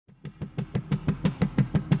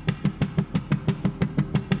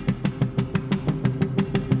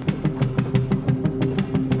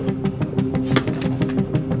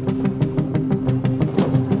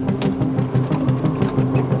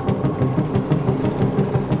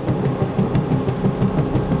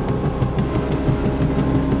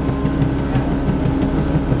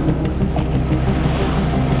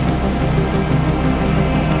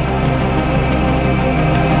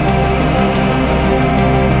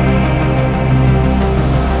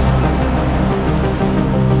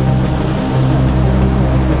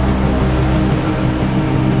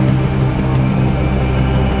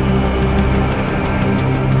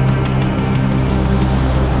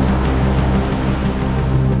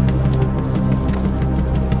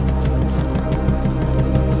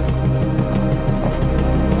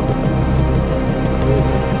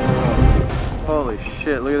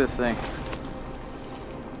this thing.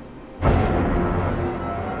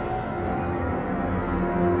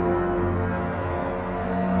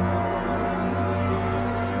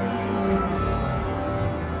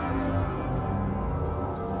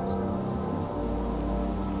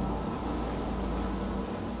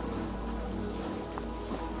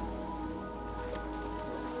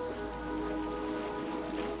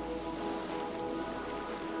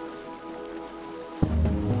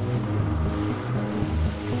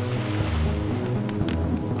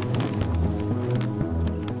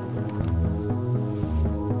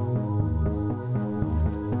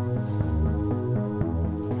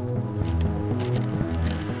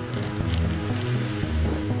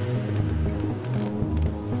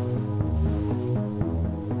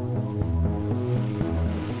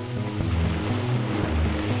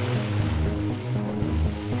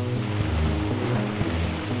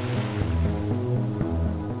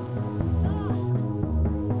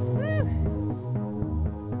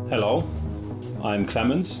 Hello, I'm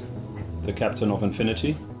Clemens, the captain of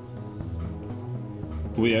Infinity.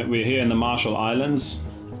 We're here in the Marshall Islands.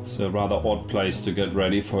 It's a rather odd place to get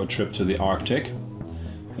ready for a trip to the Arctic.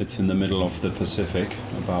 It's in the middle of the Pacific,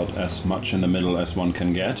 about as much in the middle as one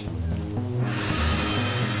can get.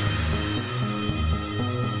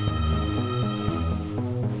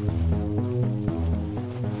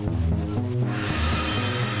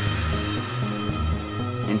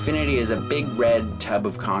 Infinity is a big red tub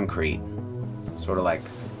of concrete, sort of like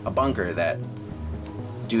a bunker that,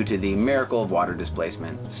 due to the miracle of water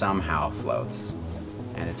displacement, somehow floats.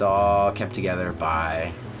 And it's all kept together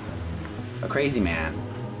by a crazy man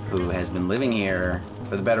who has been living here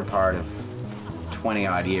for the better part of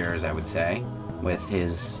 20-odd years, I would say, with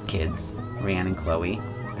his kids, Rhiannon and Chloe,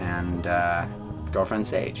 and girlfriend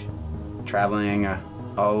Sage, traveling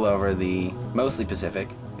all over the mostly Pacific,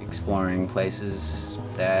 exploring places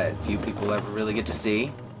that few people ever really get to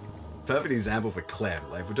see. Perfect example for Clem.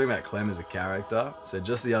 Like, if we're talking about Clem as a character, so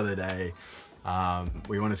just the other day,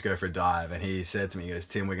 we wanted to go for a dive, and he said to me, he goes,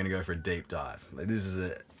 "Tim, we're gonna go for a deep dive. Like, this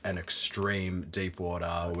is an extreme deep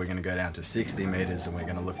water. We're gonna go down to 60 meters and we're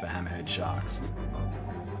gonna look for hammerhead sharks."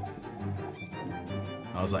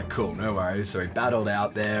 I was like, cool, no worries. So we battled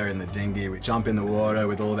out there in the dinghy, we jump in the water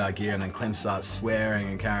with all of our gear, and then Clem starts swearing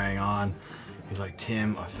and carrying on. He's like,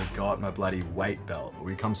 "Tim, I forgot my bloody weight belt.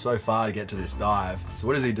 We come so far to get to this dive." So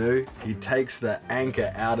what does he do? He takes the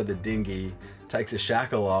anchor out of the dinghy, takes a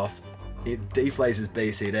shackle off, it deflates his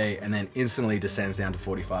BCD, and then instantly descends down to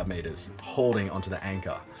 45 meters, holding onto the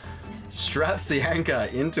anchor. Straps the anchor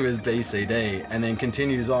into his BCD, and then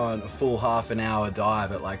continues on a full half an hour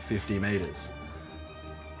dive at like 50 meters.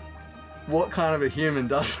 What kind of a human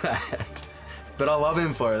does that? But I love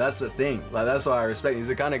him for it, that's the thing. Like, that's why I respect him. He's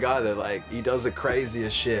the kind of guy that, like, he does the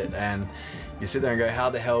craziest shit, and you sit there and go, how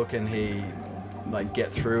the hell can he, like,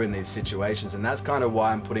 get through in these situations? And that's kind of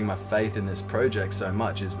why I'm putting my faith in this project so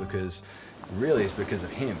much, is because, really, it's because of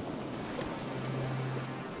him.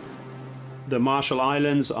 The Marshall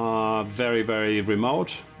Islands are very, very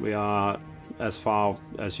remote. We are as far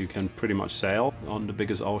as you can pretty much sail on the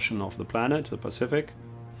biggest ocean of the planet, the Pacific.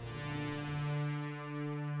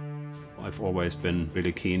 I've always been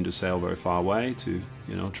really keen to sail very far away, to,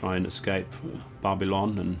 you know, try and escape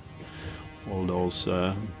Babylon and all those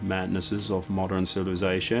madnesses of modern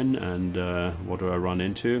civilization. And what do I run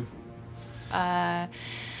into?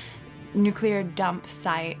 Nuclear dump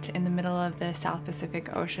site in the middle of the South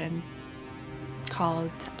Pacific Ocean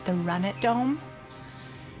called the Runit Dome.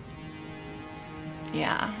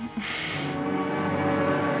 Yeah.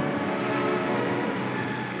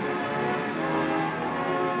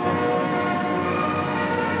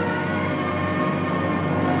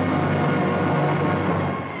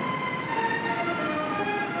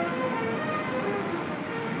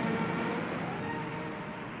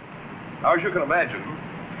 As you can imagine,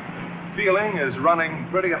 feeling is running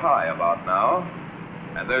pretty high about now,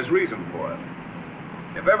 and there's reason for it.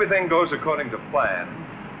 If everything goes according to plan,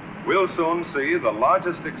 we'll soon see the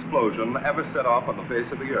largest explosion ever set off on the face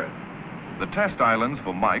of the Earth. The test islands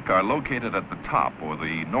for Mike are located at the top, or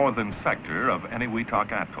the northern sector, of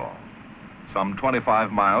Enewetak Atoll, some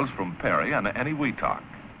 25 miles from Perry and Enewetak,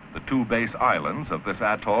 the two base islands of this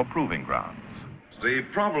atoll proving grounds. The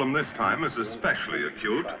problem this time is especially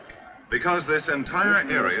acute because this entire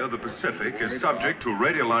area of the Pacific is subject to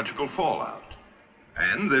radiological fallout.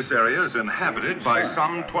 And this area is inhabited by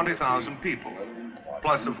some 20,000 people,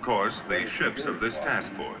 plus, of course, the ships of this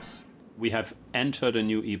task force. We have entered a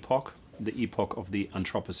new epoch, the epoch of the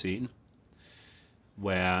Anthropocene,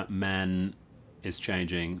 where man is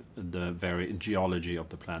changing the very geology of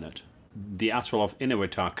the planet. The atoll of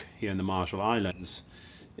Enewetak here in the Marshall Islands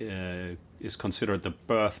is considered the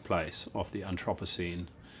birthplace of the Anthropocene,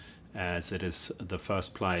 as it is the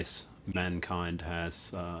first place mankind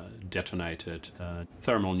has detonated a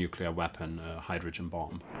thermonuclear weapon, a hydrogen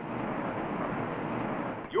bomb.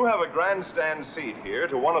 You have a grandstand seat here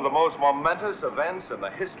to one of the most momentous events in the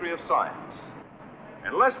history of science.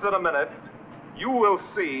 In less than a minute, you will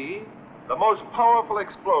see the most powerful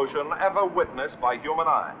explosion ever witnessed by human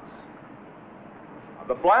eyes.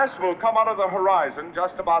 The blast will come out of the horizon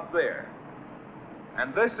just about there.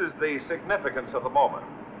 And this is the significance of the moment.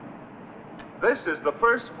 This is the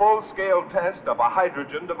first full-scale test of a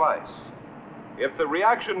hydrogen device. If the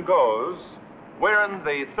reaction goes, we're in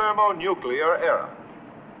the thermonuclear era.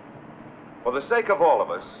 For the sake of all of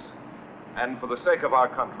us, and for the sake of our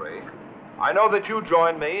country, I know that you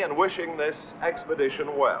join me in wishing this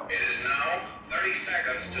expedition well. It is now 30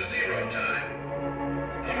 seconds to zero time.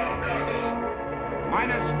 Put on goggles.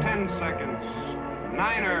 Minus 10 seconds.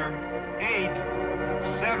 9er, 8,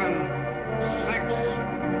 7, 6,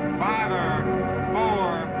 5er,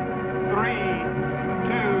 4, 3,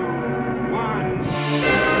 2,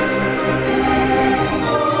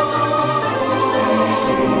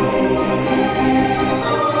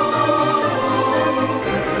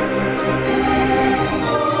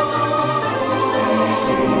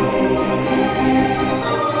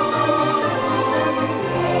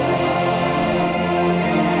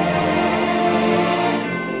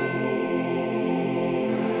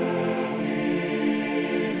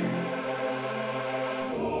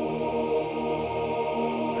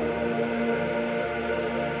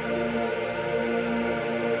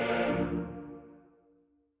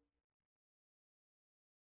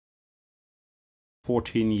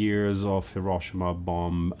 14 years of Hiroshima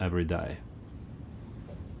bomb every day.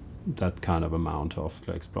 That kind of amount of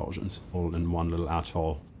explosions, all in one little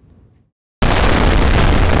atoll.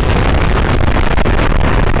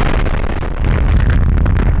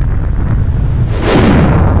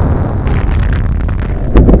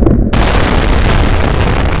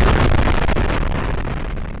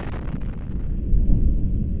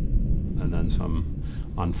 And then some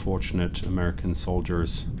unfortunate American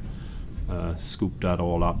soldiers scooped that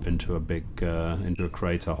all up into a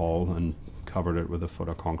crater hole and covered it with a foot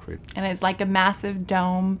of concrete. And it's like a massive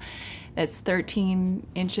dome that's 13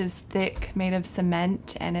 inches thick, made of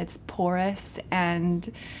cement, and it's porous.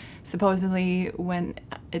 And supposedly, when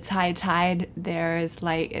it's high tide, it's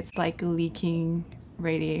like leaking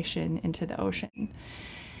radiation into the ocean.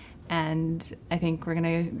 And I think we're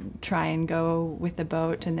gonna try and go with the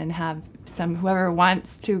boat, and then have whoever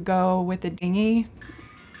wants to go with the dinghy.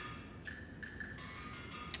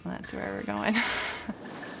 Well, that's where we're going.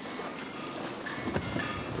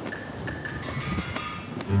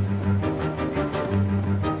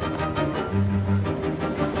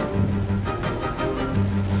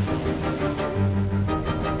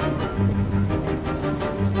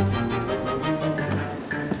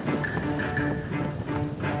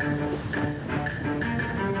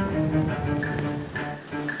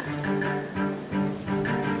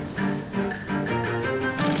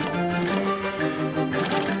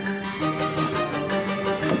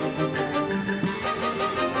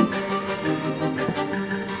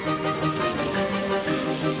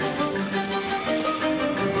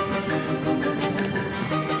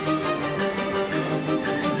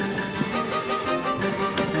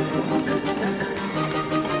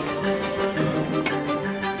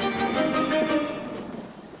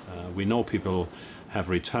 We know people have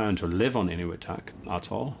returned to live on Enewetak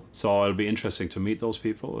Atoll, so it'll be interesting to meet those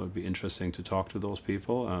people. It'll be interesting to talk to those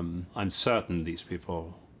people. I'm certain these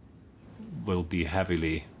people will be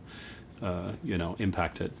heavily,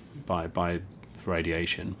 impacted by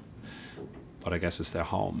radiation. But I guess it's their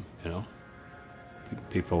home,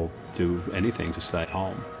 People do anything to stay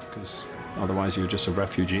home, because otherwise you're just a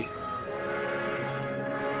refugee.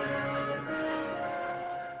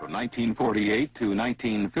 From 1948 to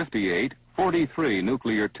 1958, 43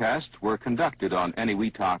 nuclear tests were conducted on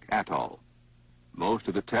Enewetak Atoll. Most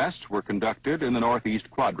of the tests were conducted in the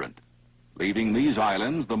northeast quadrant, leaving these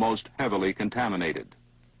islands the most heavily contaminated.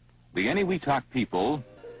 The Enewetak people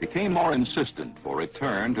became more insistent for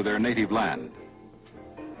return to their native land.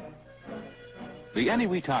 The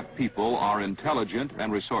Enewetak people are intelligent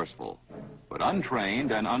and resourceful, but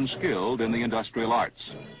untrained and unskilled in the industrial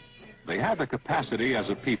arts. They have the capacity as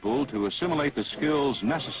a people to assimilate the skills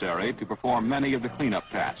necessary to perform many of the cleanup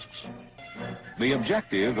tasks. The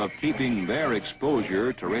objective of keeping their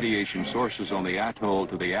exposure to radiation sources on the atoll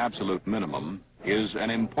to the absolute minimum is an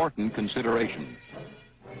important consideration,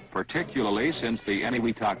 particularly since the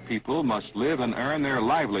Enewetak people must live and earn their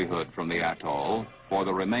livelihood from the atoll for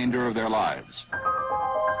the remainder of their lives.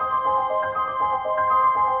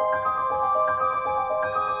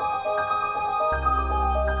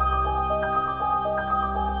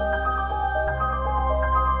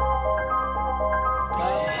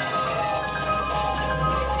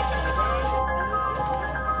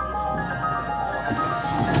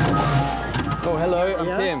 Oh, hello, I'm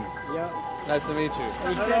Yeah. Tim. Yeah. Nice to meet you.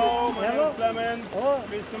 Hello, my name is Clemens. Oh,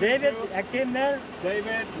 Pleased to meet David, you. Akim there.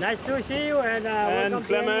 David. Nice to see you and And welcome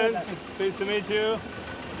Clemens. to Pleased to meet you.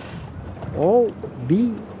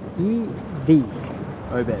 O-B-E-D.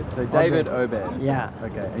 Obed. So David Obed. Yeah.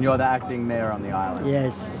 Okay, and you're the acting mayor on the island.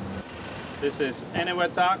 Yes. This is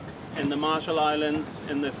Enewetak in the Marshall Islands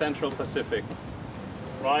in the Central Pacific.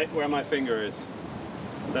 Right where my finger is.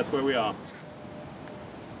 That's where we are.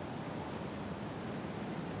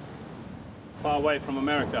 Far away from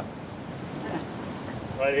America.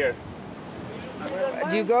 Right here.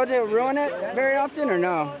 Do you go to Runit very often or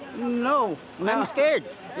no? No, I'm scared.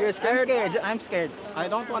 You're scared? I'm scared. I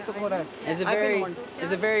don't want to go there. Is it I've been very warned.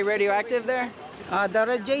 is it very radioactive there? The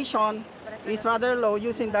radiation is rather low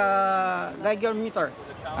using the Geiger meter.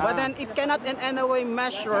 But then it cannot in any way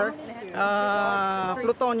measure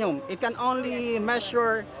plutonium. It can only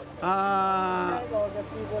measure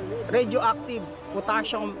radioactive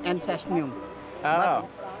potassium and cesium. Oh.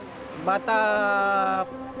 But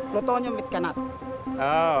plutonium it cannot.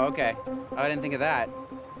 Oh, okay. Oh, I didn't think of that.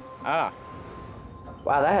 Ah.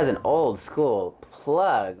 Wow, that has an old school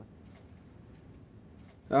plug.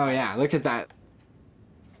 Oh yeah, look at that.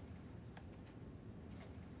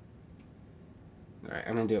 Alright,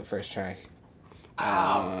 I'm gonna do it first try.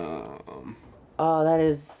 Oh, that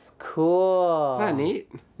is cool. Isn't that neat?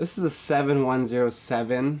 This is the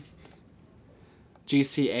 7107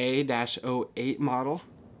 GCA-08 model.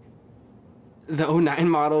 The 09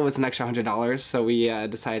 model was an extra $100, so we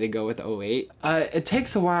decided to go with the 08. It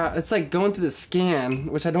takes a while. It's like going through the scan,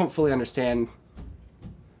 which I don't fully understand.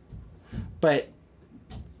 But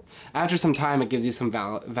after some time, it gives you some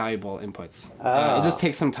valuable inputs. It just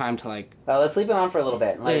takes some time to like... Let's leave it on for a little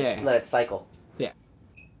bit and let it cycle. Yeah.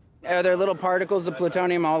 Are there little particles of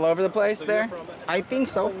plutonium all over the place there? I think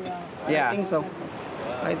so. Yeah. I think so.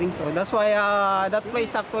 I think so. That's why that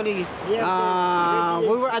place actually, we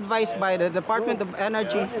were advised by the Department of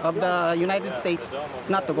Energy of the United States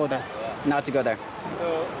not to go there. Not to go there.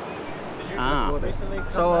 Ah.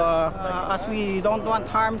 So as we don't want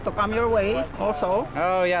harm to come your way also.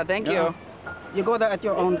 Oh yeah, thank you. You go there at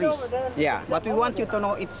your own risk. Yeah. But we want you to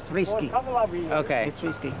know it's risky. Okay. It's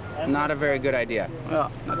risky. Not a very good idea. Yeah,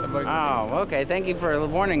 not a very good idea. Oh, okay. Thank you for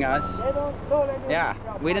warning us. Yeah,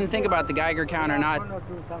 we didn't think about the Geiger counter not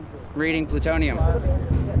reading plutonium.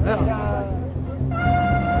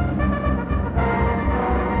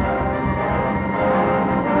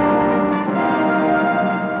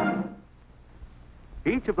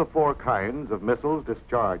 Each of the four kinds of missiles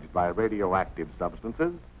discharged by radioactive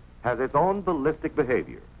substances has its own ballistic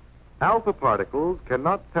behavior. Alpha particles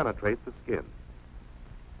cannot penetrate the skin.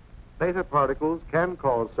 Beta particles can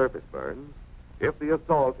cause surface burns if the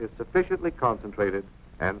assault is sufficiently concentrated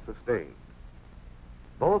and sustained.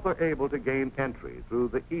 Both are able to gain entry through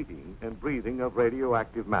the eating and breathing of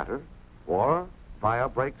radioactive matter or via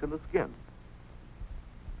breaks in the skin.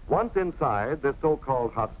 Once inside, this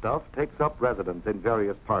so-called hot stuff takes up residence in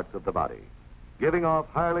various parts of the body, giving off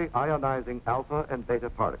highly ionizing alpha and beta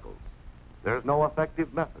particles. There's no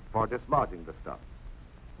effective method for dislodging the stuff,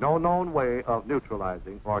 no known way of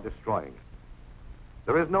neutralizing or destroying it.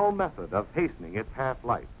 There is no method of hastening its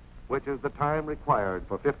half-life, which is the time required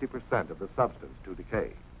for 50% of the substance to decay.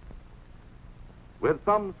 With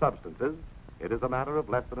some substances, it is a matter of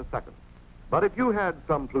less than a second. But if you had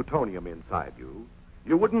some plutonium inside you,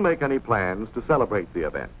 you wouldn't make any plans to celebrate the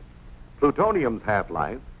event. Plutonium's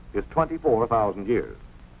half-life is 24,000 years.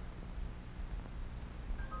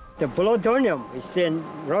 The plutonium is in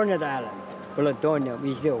Runit Island. Plutonium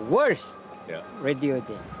is the worst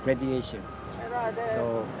radiation.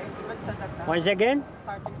 So, once again,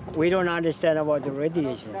 we don't understand about the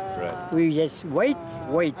radiation. Right. We just wait,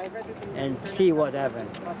 and see what happens.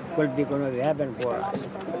 What will going to happen for us.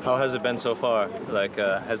 How has it been so far? Like,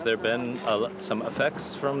 has there been some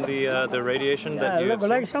effects from the radiation that you have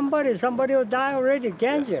like somebody will die already,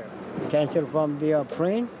 cancer. Cancer from the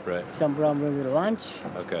brain, right. Some from the lungs,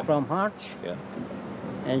 okay. From heart, yeah.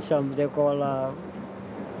 And some they call,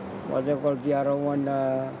 what they call the other one?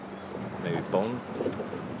 Maybe bone?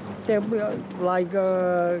 They like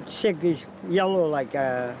sick is yellow like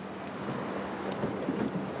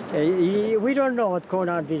we don't know what's going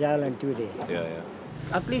on this island today. Yeah, yeah.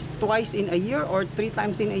 At least twice in a year or 3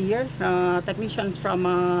 times in a year, technicians from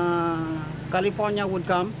California would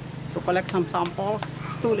come to collect some samples,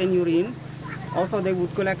 stool and urine. Also, they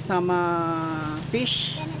would collect some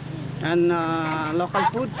fish and local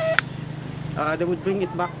foods. They would bring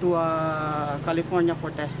it back to California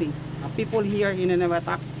for testing. People here in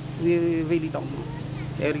Enewetak, we really don't know.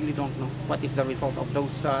 They really don't know what is the result of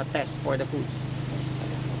those tests for the foods.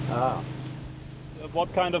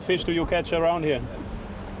 What kind of fish do you catch around here?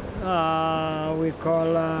 We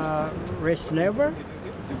call wrist neighbor.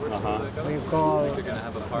 We call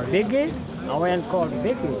biggie. I call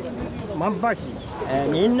biggie. Mampasi.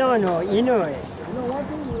 And inoe.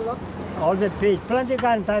 All the fish, plenty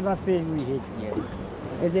kind type of fish we eat here.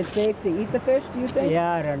 Is it safe to eat the fish, do you think?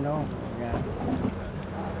 Yeah, I don't know. Yeah.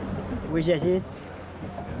 We just eat.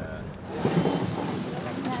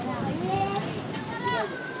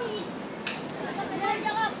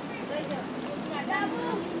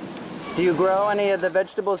 Do you grow any of the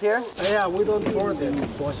vegetables here? Yeah, we don't import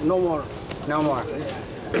it, boss. No more. No more.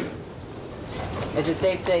 Is it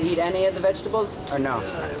safe to eat any of the vegetables or no?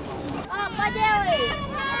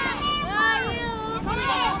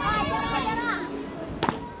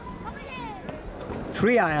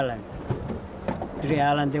 3 islands. 3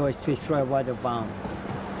 islands, they was destroyed by the bomb.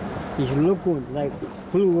 It's looking like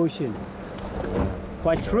blue ocean.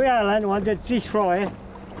 But 3 islands wanted to destroy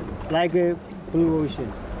like a blue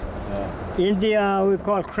ocean. India, we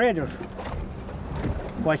call crater.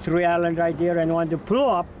 Was 3 islands right there and want to blow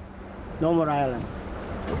up, no more island.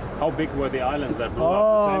 How big were the islands that blew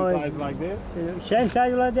up? The same size like this? Same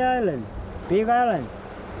size like the island, big island.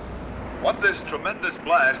 What this tremendous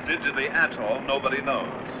blast did to the atoll, nobody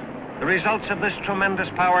knows. The results of this tremendous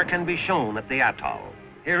power can be shown at the atoll.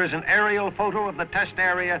 Here is an aerial photo of the test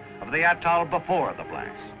area of the atoll before the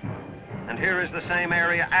blast. And here is the same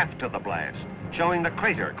area after the blast, showing the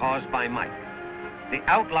crater caused by Mike. The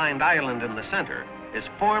outlined island in the center is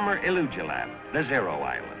former Ilugilab, the Zero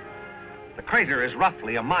Island. The crater is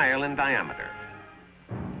roughly a mile in diameter.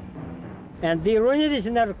 And the Runit is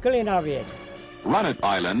never clean up yet. Runit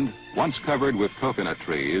Island, once covered with coconut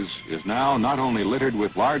trees, is now not only littered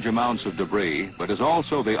with large amounts of debris, but is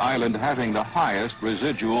also the island having the highest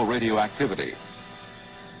residual radioactivity.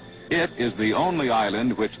 It is the only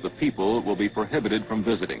island which the people will be prohibited from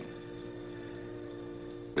visiting.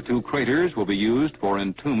 The 2 craters will be used for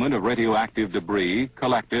entombment of radioactive debris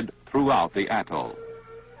collected throughout the atoll.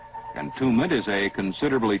 Entombment is a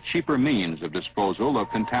considerably cheaper means of disposal of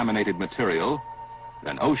contaminated material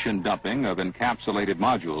than ocean dumping of encapsulated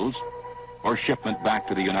modules or shipment back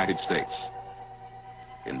to the United States.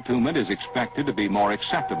 Entombment is expected to be more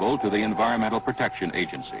acceptable to the Environmental Protection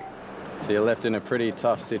Agency. So you're left in a pretty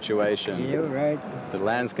tough situation. You're right. The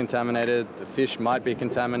land's contaminated, the fish might be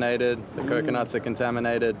contaminated, the coconuts are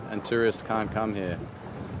contaminated, and tourists can't come here.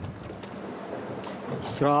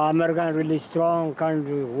 Strong, America, really strong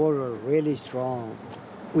country, water, really strong.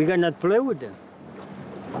 We cannot play with them.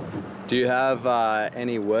 Do you have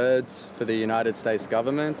any words for the United States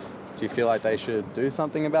government? Do you feel like they should do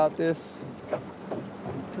something about this?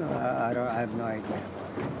 I have no idea.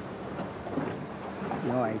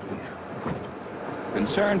 No idea.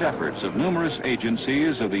 Concerned efforts of numerous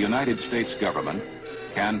agencies of the United States government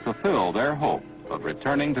can fulfill their hope of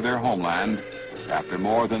returning to their homeland after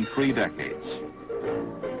more than 3 decades.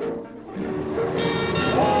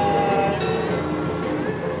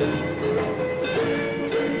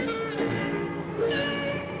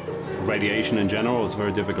 Radiation in general is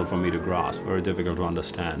very difficult for me to grasp, very difficult to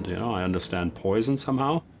understand. You know, I understand poison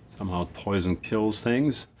somehow. Somehow poison kills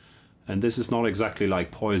things. And this is not exactly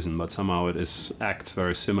like poison, but somehow it acts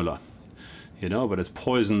very similar. You know, but it's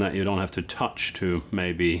poison that you don't have to touch to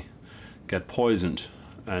maybe get poisoned.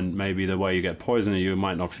 And maybe the way you get poisoned, you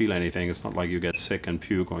might not feel anything. It's not like you get sick and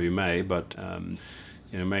puke, or you may, but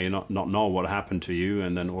you may not know what happened to you,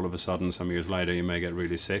 and then all of a sudden, some years later, you may get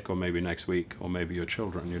really sick, or maybe next week, or maybe your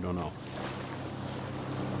children, you don't know.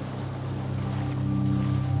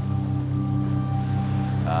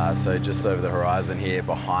 So just over the horizon here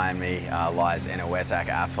behind me lies Enewetak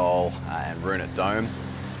Atoll and Runit Dome.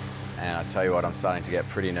 And I tell you what, I'm starting to get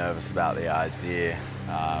pretty nervous about the idea.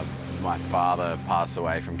 My father passed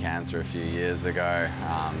away from cancer a few years ago,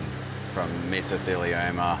 from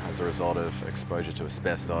mesothelioma as a result of exposure to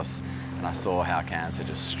asbestos. And I saw how cancer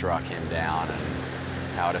just struck him down and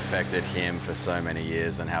how it affected him for so many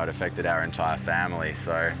years and how it affected our entire family.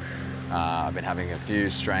 So I've been having a few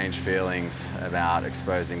strange feelings about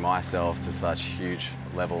exposing myself to such huge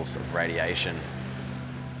levels of radiation.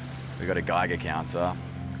 We've got a Geiger counter,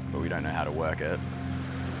 but we don't know how to work it.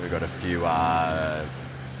 We've got a few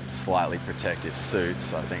slightly protective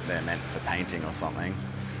suits. I think they're meant for painting or something.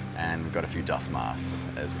 And we've got a few dust masks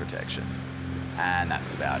as protection. And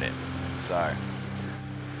that's about it. So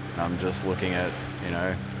I'm just looking at, you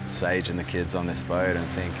know, Sage and the kids on this boat and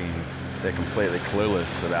thinking they're completely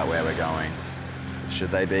clueless about where we're going.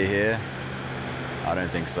 Should they be here? I don't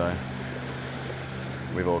think so.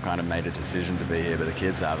 We've all kind of made a decision to be here, but the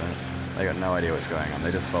kids haven't. They got no idea what's going on.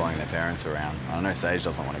 They're just following their parents around. I know Sage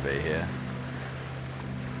doesn't want to be here.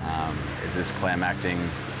 Is this Clem acting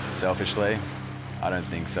selfishly? I don't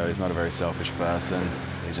think so. He's not a very selfish person.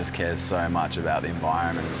 He just cares so much about the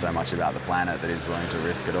environment and so much about the planet that he's willing to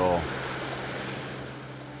risk it all.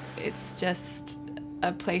 It's just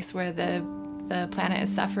a place where the planet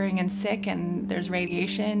is suffering and sick, and there's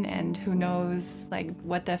radiation, and who knows like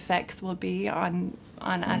what the effects will be on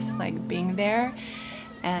us like being there.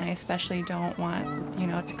 And I especially don't want, you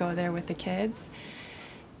know, to go there with the kids.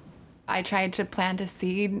 I tried to plant a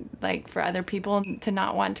seed like for other people to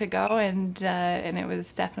not want to go, and it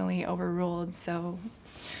was definitely overruled, so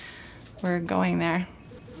we're going there.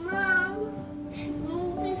 Mom,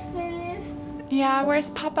 move is finished. Yeah, where's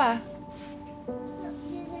Papa?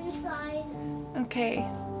 He's inside. Okay.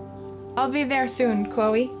 I'll be there soon,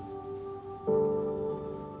 Chloe.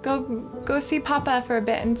 Go see Papa for a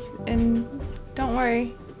bit and don't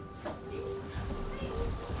worry.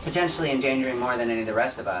 Potentially endangering more than any of the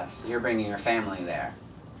rest of us. You're bringing your family there.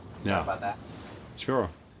 Yeah. Talk about that. Sure.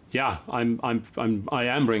 Yeah, I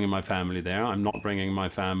am bringing my family there. I'm not bringing my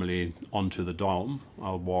family onto the dome.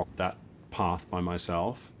 I'll walk that path by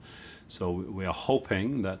myself. So we are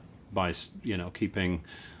hoping that by, you know, keeping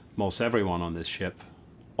most everyone on this ship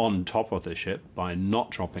on top of the ship, by not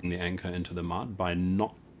dropping the anchor into the mud, by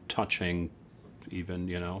not touching even,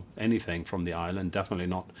 you know, anything from the island, definitely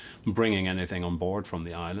not bringing anything on board from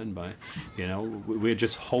the island, by, you know, we're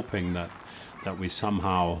just hoping that we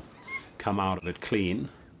somehow come out of it clean.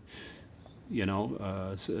 You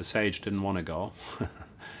know, Sage didn't want to go.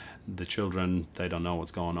 The children, they don't know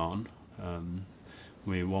what's going on.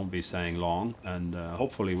 We won't be staying long, and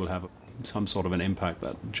hopefully we'll have some sort of an impact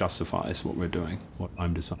that justifies what we're doing, what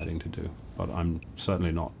I'm deciding to do. But I'm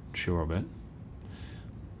certainly not sure of it.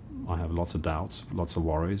 I have lots of doubts, lots of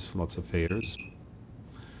worries, lots of fears.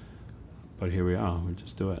 But here we are, we'll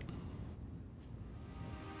just do it.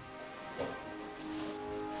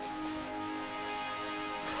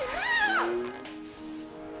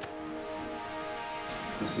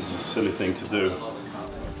 This is a silly thing to do.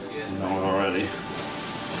 I know it already.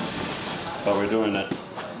 But we're doing it.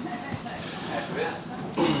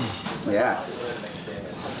 Yeah.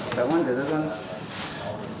 That one, did this one?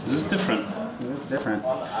 This is different. This is different.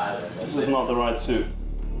 This is not the right suit.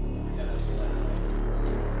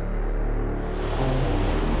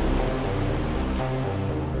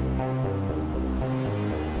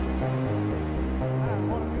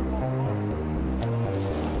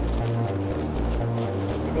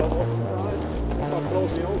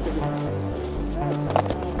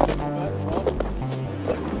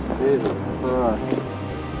 Jesus Christ.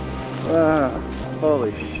 Ah,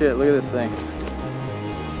 holy shit, look at this thing.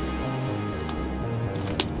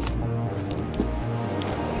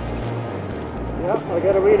 Yeah, I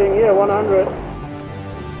got a reading here, 100.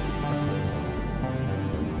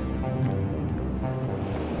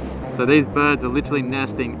 So these birds are literally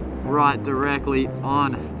nesting right directly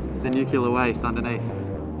on the nuclear waste underneath.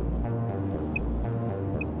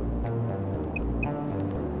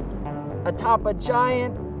 Atop a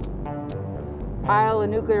giant pile of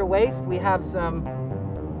nuclear waste, we have some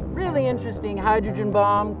really interesting hydrogen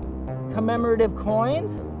bomb commemorative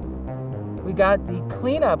coins. We got the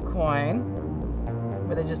cleanup coin,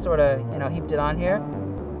 where they just sort of, you know, heaped it on here.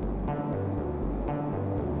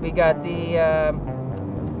 We got the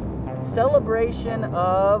celebration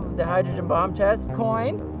of the hydrogen bomb test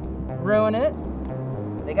coin, ruin it.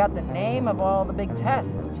 They got the name of all the big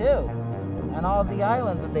tests too, and all the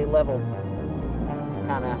islands that they leveled.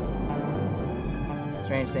 Kind of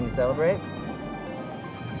strange thing to celebrate.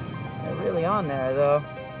 They're really on there though.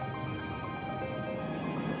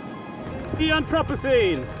 The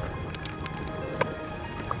Anthropocene.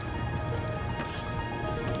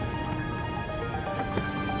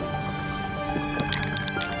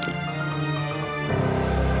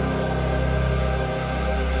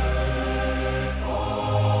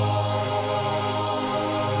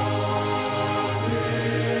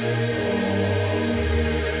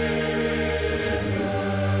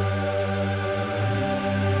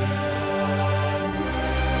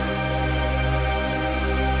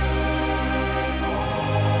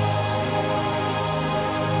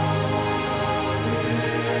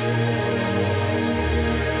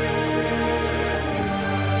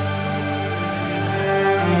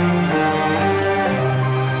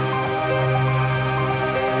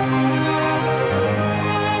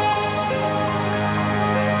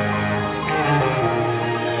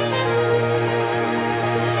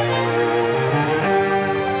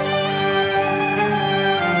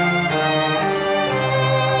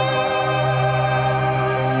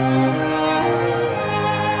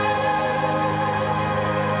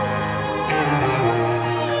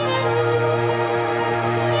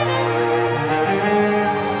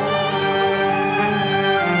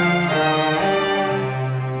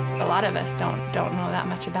 don't know that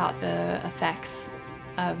much about the effects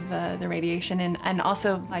of the radiation, and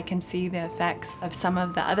also I can see the effects of some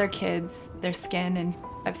of the other kids, their skin, and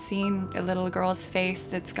I've seen a little girl's face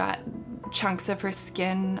that's got chunks of her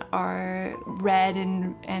skin are red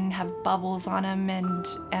and have bubbles on them, and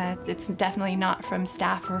it's definitely not from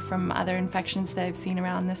staph or from other infections that I've seen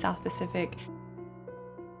around the South Pacific.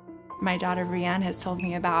 My daughter Brianne has told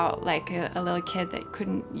me about like a little kid that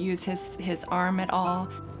couldn't use his arm at all.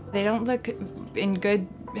 They don't look in good,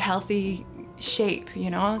 healthy shape, you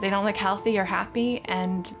know? They don't look healthy or happy,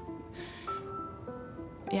 and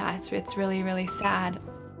yeah, it's really, really sad.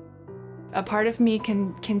 A part of me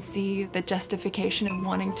can see the justification of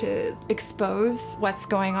wanting to expose what's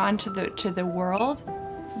going on to the world,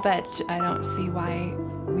 but I don't see why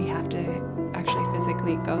we have to actually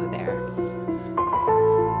physically go there.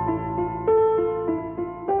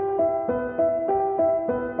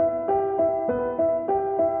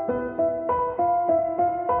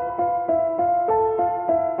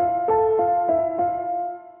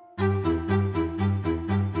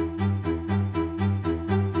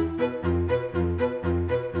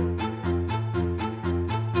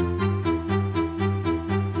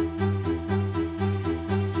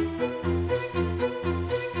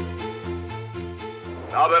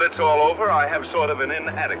 Now that it's all over, I have sort of an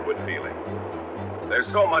inadequate feeling. There's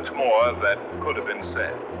so much more that could have been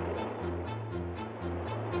said.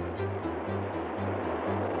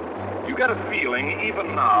 You get a feeling,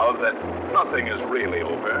 even now, that nothing is really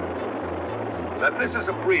over. That this is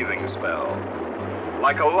a breathing spell,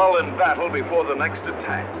 like a lull in battle before the next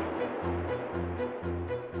attack.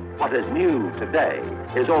 What is new today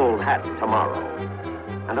is old hat tomorrow.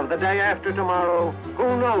 And of the day after tomorrow, who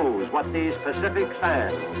knows what these Pacific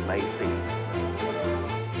sands may see.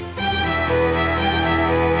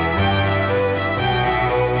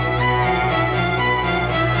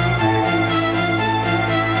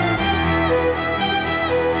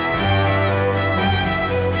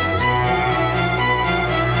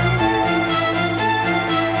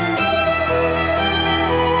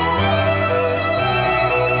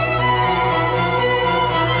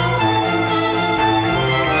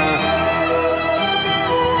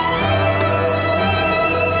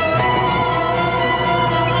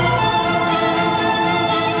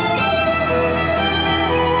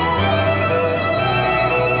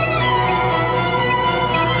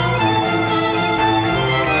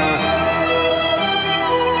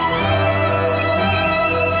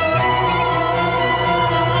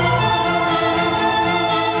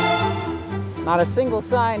 Not a single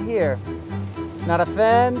sign here. Not a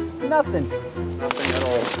fence, nothing. Nothing at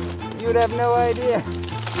all. You'd have no idea.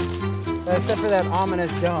 Except for that ominous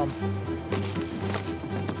dome.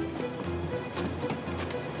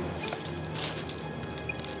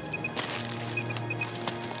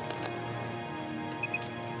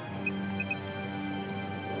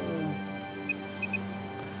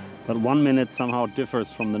 But 1 minute somehow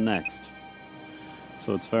differs from the next.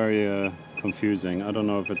 So it's very confusing. I don't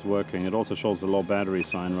know if it's working. It also shows the low battery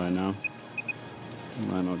sign right now.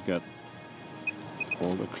 Might not get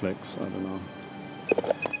all the clicks, I don't know.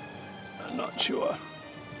 I'm not sure.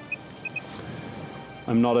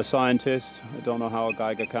 I'm not a scientist. I don't know how a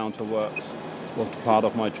Geiger counter works. It was part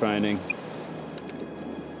of my training.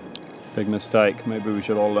 Big mistake. Maybe we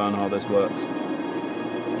should all learn how this works.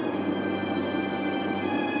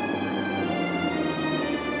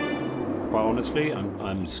 Well, honestly,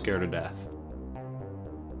 I'm scared to death.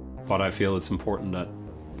 But I feel it's important that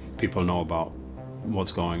people know about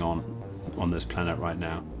what's going on this planet right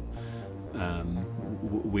now.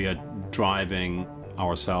 We are driving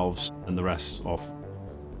ourselves and the rest of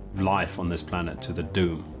life on this planet to the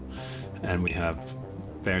doom, and we have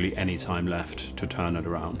barely any time left to turn it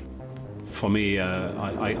around. For me,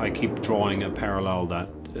 I keep drawing a parallel that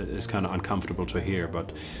is kind of uncomfortable to hear,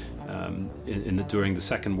 but during the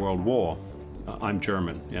Second World War, I'm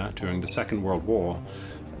German, yeah? During the Second World War,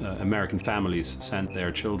 American families sent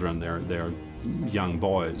their children, their young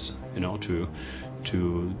boys, you know, to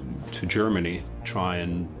Germany, try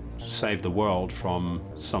and save the world from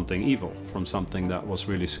something evil, from something that was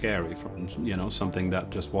really scary, from, you know, something that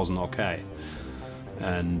just wasn't okay.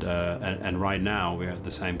 And right now we're at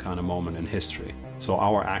the same kind of moment in history. So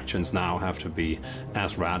our actions now have to be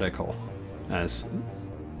as radical as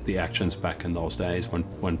the actions back in those days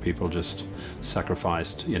when people just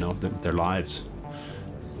sacrificed, you know, their lives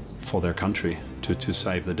for their country to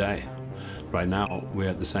save the day. Right now we're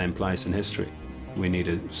at the same place in history. We need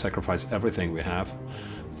to sacrifice everything we have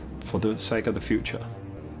for the sake of the future.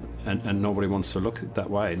 And nobody wants to look that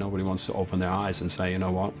way. Nobody wants to open their eyes and say, you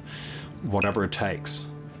know what, whatever it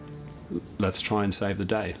takes, let's try and save the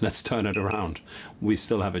day. Let's turn it around. We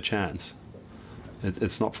still have a chance.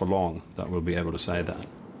 It's not for long that we'll be able to say that.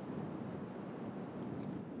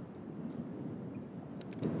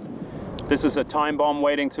 This is a time bomb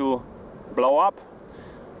waiting to blow up.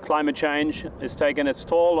 Climate change is taking its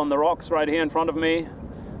toll on the rocks right here in front of me.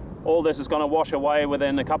 All this is going to wash away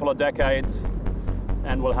within a couple of decades,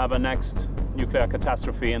 and we'll have a next nuclear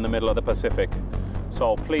catastrophe in the middle of the Pacific.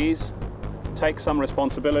 So please, take some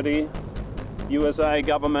responsibility. USA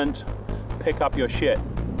government, pick up your shit.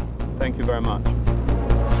 Thank you very much.